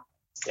Moonshadow.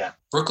 Yeah.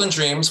 Brooklyn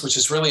Dreams, which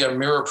is really a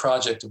mirror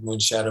project of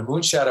Moonshadow.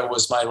 Moonshadow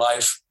was my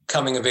life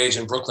coming of age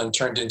in Brooklyn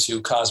turned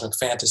into cosmic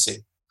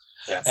fantasy.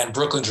 Yeah. And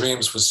Brooklyn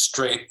Dreams was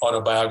straight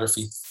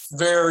autobiography,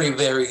 very,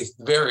 very,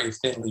 very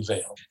thinly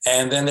veiled.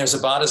 And then there's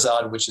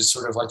Abadazad, which is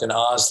sort of like an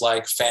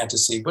Oz-like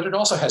fantasy, but it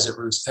also has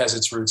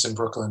its roots in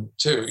Brooklyn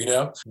too,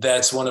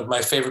 That's one of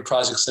my favorite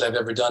projects that I've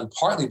ever done,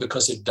 partly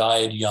because it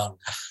died young.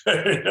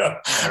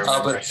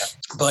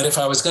 But if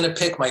I was going to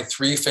pick my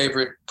 3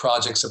 favorite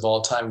projects of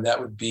all time, that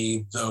would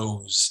be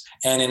those.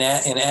 And in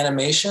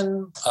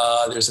animation,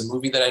 there's a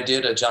movie that I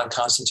did, a John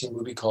Constantine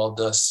movie called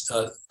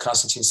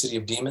Constantine City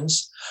of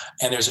Demons.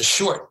 And there's a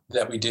short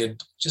that we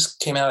did,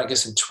 just came out, I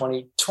guess, in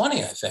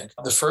 2020, I think.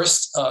 The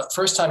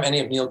first time any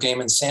of Neil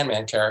Gaiman's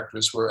Sandman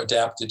characters were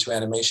adapted to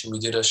animation, we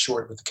did a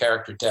short with the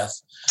character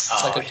Death.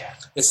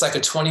 It's like a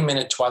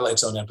 20-minute Twilight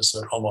Zone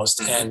episode almost.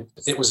 Mm-hmm. And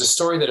it was a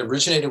story that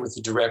originated with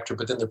the director,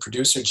 but then the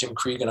producer, Jim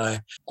Krieg, and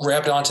I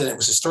grabbed onto it. It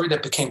was a story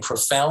that became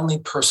profoundly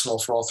personal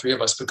for all 3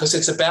 of us because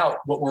it's about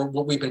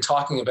what we've been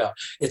talking about.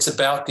 It's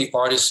about the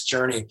artist's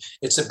journey.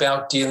 It's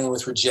about dealing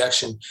with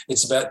rejection.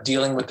 It's about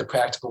dealing with the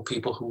practical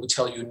people who will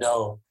tell you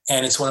no.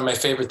 And it's one of my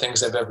favorite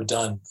things I've ever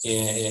done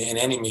in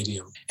any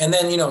medium. And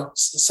then,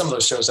 some of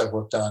those shows I've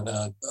worked on,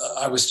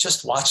 I was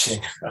just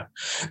watching,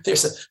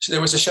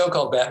 there was a show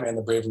called Batman,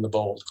 the Brave and the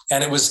Bold.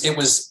 And it was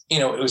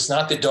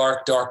not the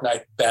Dark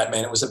Knight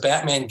Batman. It was a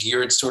Batman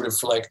geared sort of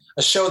for like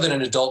a show that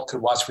an adult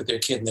could watch with their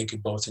kid and they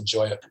could both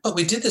enjoy it. But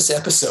we did this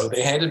episode.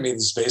 They handed me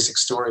this basic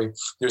story.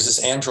 There's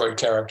this android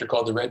character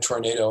called the Red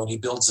Tornado, and he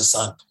builds the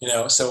sun,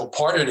 So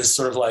part of it is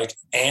sort of like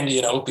Andy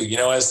and Opie,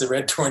 as the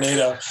Red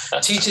Tornado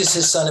teaches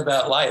his son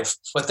about life.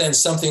 But then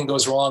something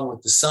goes wrong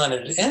with the son,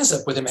 and it ends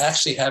up with him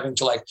actually having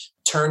to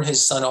turn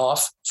his son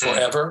off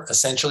forever,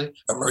 essentially,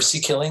 a mercy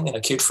killing in a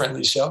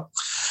kid-friendly show.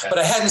 But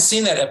I hadn't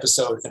seen that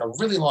episode in a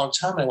really long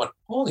time, and I went,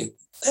 holy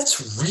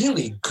that's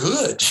really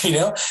good,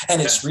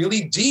 and it's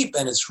really deep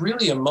and it's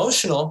really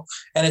emotional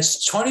and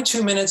it's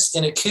 22 minutes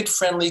in a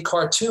kid-friendly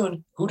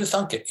cartoon. Who'd have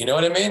thunk it? You know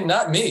what I mean?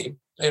 Not me.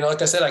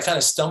 Like I said, I kind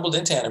of stumbled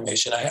into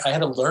animation. I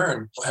had to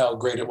learn how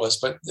great it was.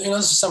 But,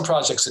 there's some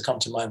projects that come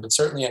to mind, but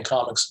certainly in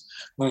comics,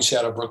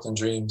 Moonshadow, Brooklyn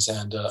Dreams,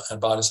 and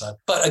DeMatteis.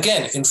 But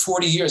again, in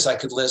 40 years, I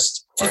could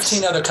list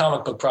 15 other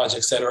comic book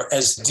projects that are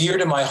as dear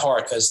to my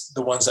heart as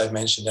the ones I've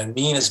mentioned and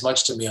mean as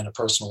much to me on a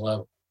personal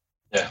level.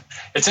 Yeah,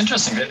 it's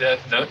interesting that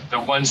the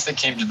ones that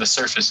came to the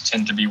surface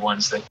tend to be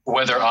ones that,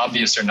 whether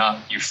obvious or not,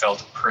 you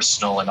felt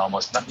personal and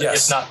almost not. Yes.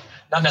 It's not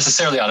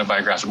necessarily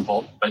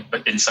autobiographical,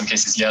 but in some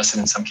cases, yes, and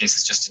in some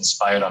cases, just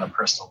inspired on a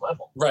personal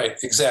level. Right,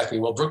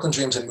 exactly. Well, Brooklyn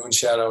Dreams and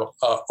Moonshadow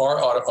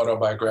are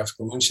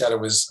autobiographical. Moonshadow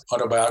was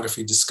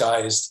autobiography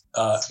disguised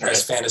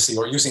as fantasy,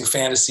 or using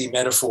fantasy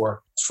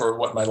metaphor for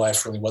what my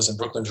life really was. And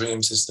Brooklyn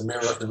Dreams is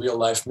the real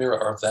life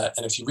mirror of that.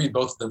 And if you read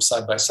both of them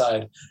side by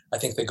side, I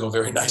think they go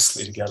very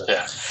nicely together.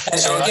 Yeah.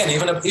 And again,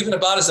 even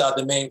DeMatteis,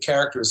 the main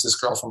character, is this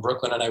girl from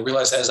Brooklyn. And I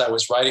realized as I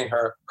was writing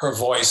her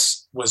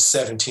voice was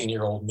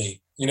 17-year-old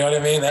me. You know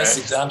what I mean?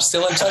 I'm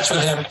still in touch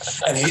with him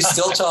and he's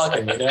still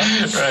talking,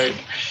 Right.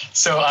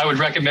 So I would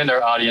recommend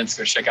our audience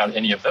go check out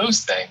any of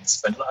those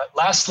things. But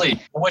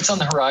lastly, what's on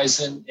the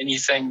horizon?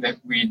 Anything that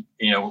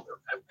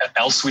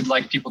else we'd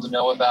like people to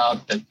know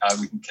about that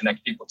we can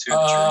connect people to?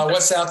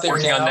 What's out there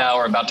working on now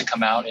or about to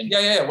come out?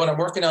 Yeah. What I'm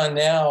working on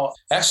now,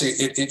 actually,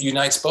 it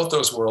unites both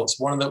those worlds.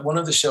 One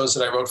of the shows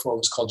that I wrote for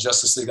was called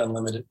Justice League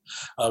Unlimited,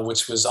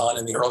 which was on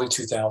in the early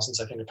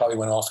 2000s. I think it probably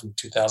went off in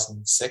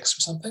 2006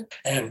 or something.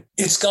 And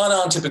it's gone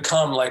on to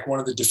become like one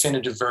of the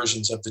definitive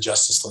versions of the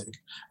Justice League.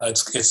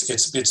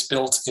 It's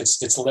built.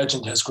 Its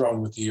legend has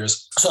grown with the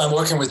years. So I'm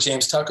working with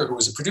James Tucker, who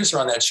was a producer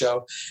on that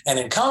show, and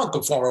in comic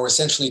book form, we're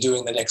essentially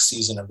doing the next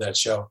season of that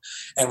show.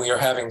 And we are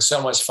having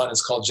so much fun.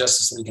 It's called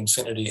Justice League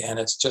Infinity, and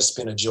it's just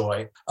been a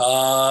joy.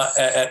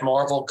 At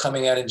Marvel,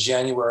 coming out in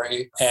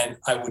January, and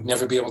I would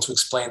never be able to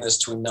explain this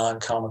to a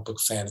non-comic book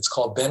fan. It's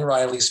called Ben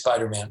Reilly's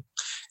Spider-Man.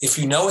 If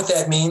you know what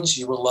that means,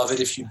 you will love it.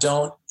 If you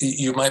don't,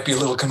 you might be a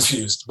little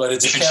confused. But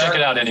it's you should check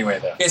it out anyway,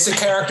 though. It's a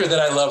character that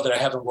I love that I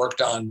haven't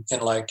worked on in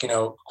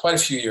quite a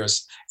few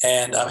years,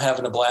 and I'm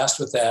having a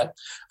blast with that.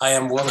 I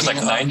am working. Was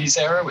 90s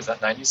era? Was that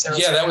 90s era?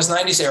 Yeah, that was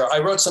 90s era. I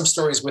wrote some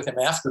stories with him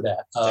after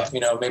that.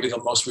 Maybe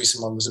the most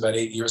recent one was about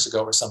 8 years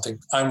ago or something.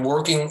 I'm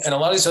working, and a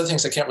lot of these other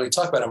things I can't really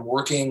talk about. I'm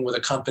working with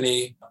a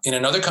company in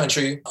another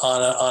country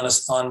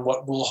on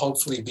what will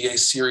hopefully be a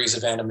series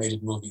of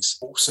animated movies.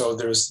 So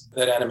there's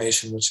that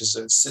animation, which is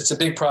it's a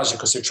big project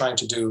because they're trying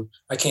to do.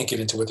 I can't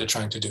get into what they're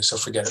trying to do, so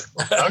forget it.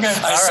 Okay,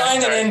 I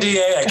signed an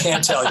NDA. I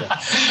can't tell you.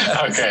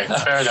 Okay,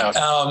 fair enough.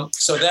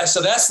 So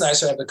that's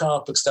nice. I have the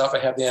comic book stuff. I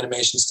have the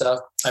animation stuff.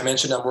 I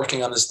mentioned I'm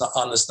working on this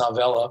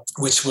novella,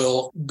 which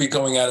will be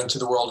going out into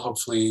the world.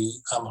 Hopefully,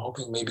 I'm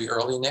hoping maybe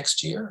early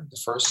next year, the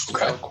first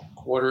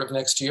quarter of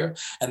next year,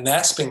 and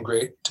that's been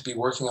great to be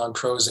working on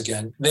prose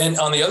again. Then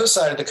on the other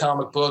side of the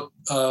comic book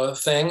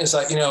thing is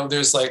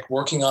there's like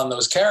working on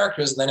those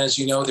characters, and then as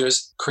you know,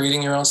 there's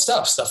creating your own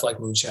stuff like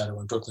Moonshadow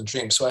and Brooklyn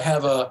Dreams. So I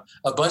have a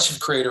bunch of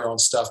creator-owned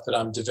stuff that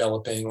I'm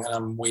developing, and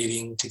I'm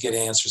waiting to get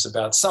answers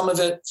about some of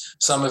it.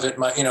 Some of it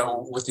might,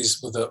 with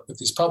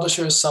these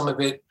publishers. Some of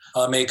it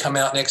may come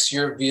out next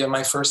year via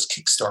my first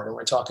Kickstarter.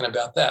 We're talking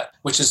about that,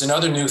 which is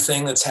another new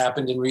thing that's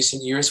happened in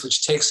recent years,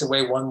 which takes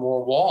away one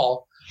more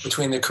wall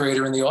between the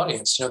creator and the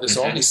audience. There's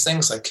all these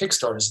things like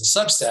Kickstarters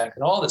and Substack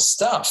and all this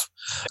stuff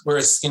where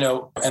it's,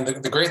 and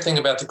the great thing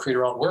about the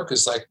creator-owned work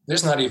is like,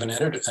 there's not even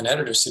an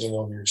editor sitting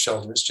over your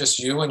shoulder. It's just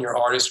you and your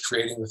artist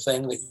creating the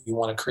thing that you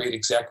want to create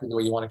exactly the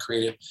way you want to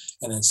create it,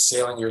 and then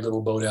sailing your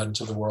little boat out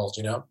into the world,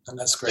 and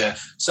that's great. Yeah.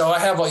 So I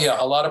have,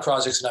 a lot of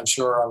projects, and I'm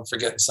sure I'm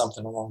forgetting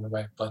something along the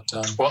way, but.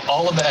 Well,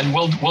 all of that, and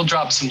we'll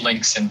drop some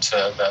links into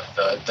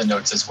the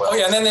notes as well. Oh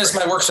yeah, and then there's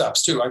my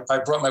workshops too. I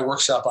brought my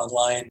workshop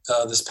online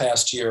this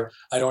past year.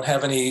 I don't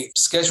have any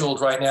scheduled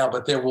right now,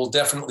 but there will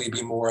definitely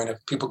be more. And if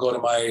people go to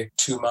my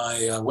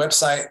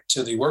website,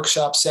 to the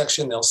workshop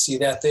section, they'll see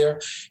that there.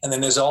 And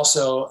then there's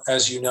also,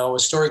 as you know, a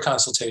story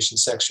consultation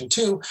section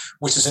too,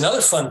 which is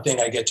another fun thing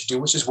I get to do,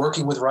 which is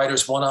working with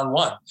writers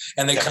one-on-one.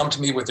 And they come to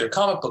me with their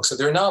comic books or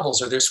their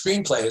novels or their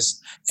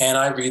screenplays, and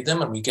I read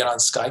them, and we get on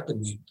Skype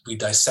and we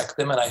dissect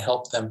them, and I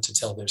help them to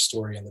tell their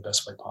story in the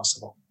best way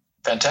possible.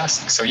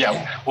 Fantastic. So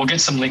we'll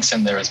get some links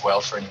in there as well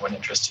for anyone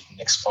interested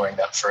in exploring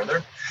that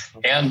further.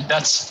 And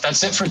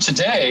that's it for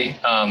today.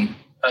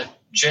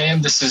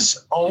 J.M., this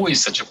is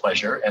always such a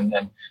pleasure, and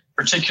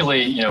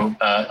particularly,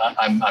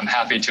 I'm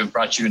happy to have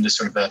brought you into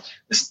sort of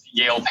this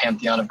Yale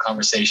pantheon of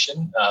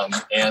conversation.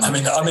 And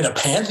I'm in a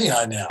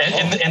pantheon now.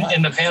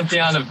 In the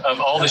pantheon of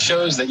all the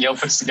shows that Yale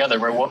puts together,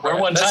 we're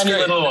one tiny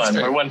little one.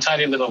 We're one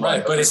tiny little one.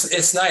 Right, but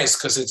it's nice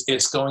because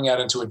it's going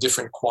out into a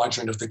different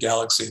quadrant of the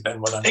galaxy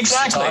than what I'm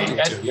talking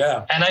to.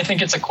 Yeah, and I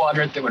think it's a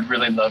quadrant that would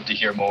really love to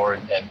hear more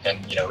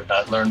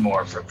and learn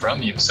more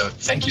from you. So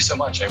thank you so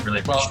much. I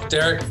really appreciate it. Well,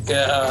 Derek,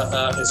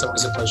 it's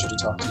always a pleasure to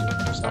talk to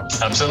you.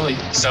 So. Absolutely.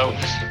 So,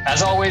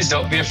 as always,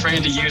 don't be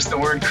afraid to use the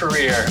word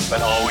career,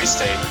 but always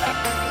stay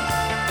happy.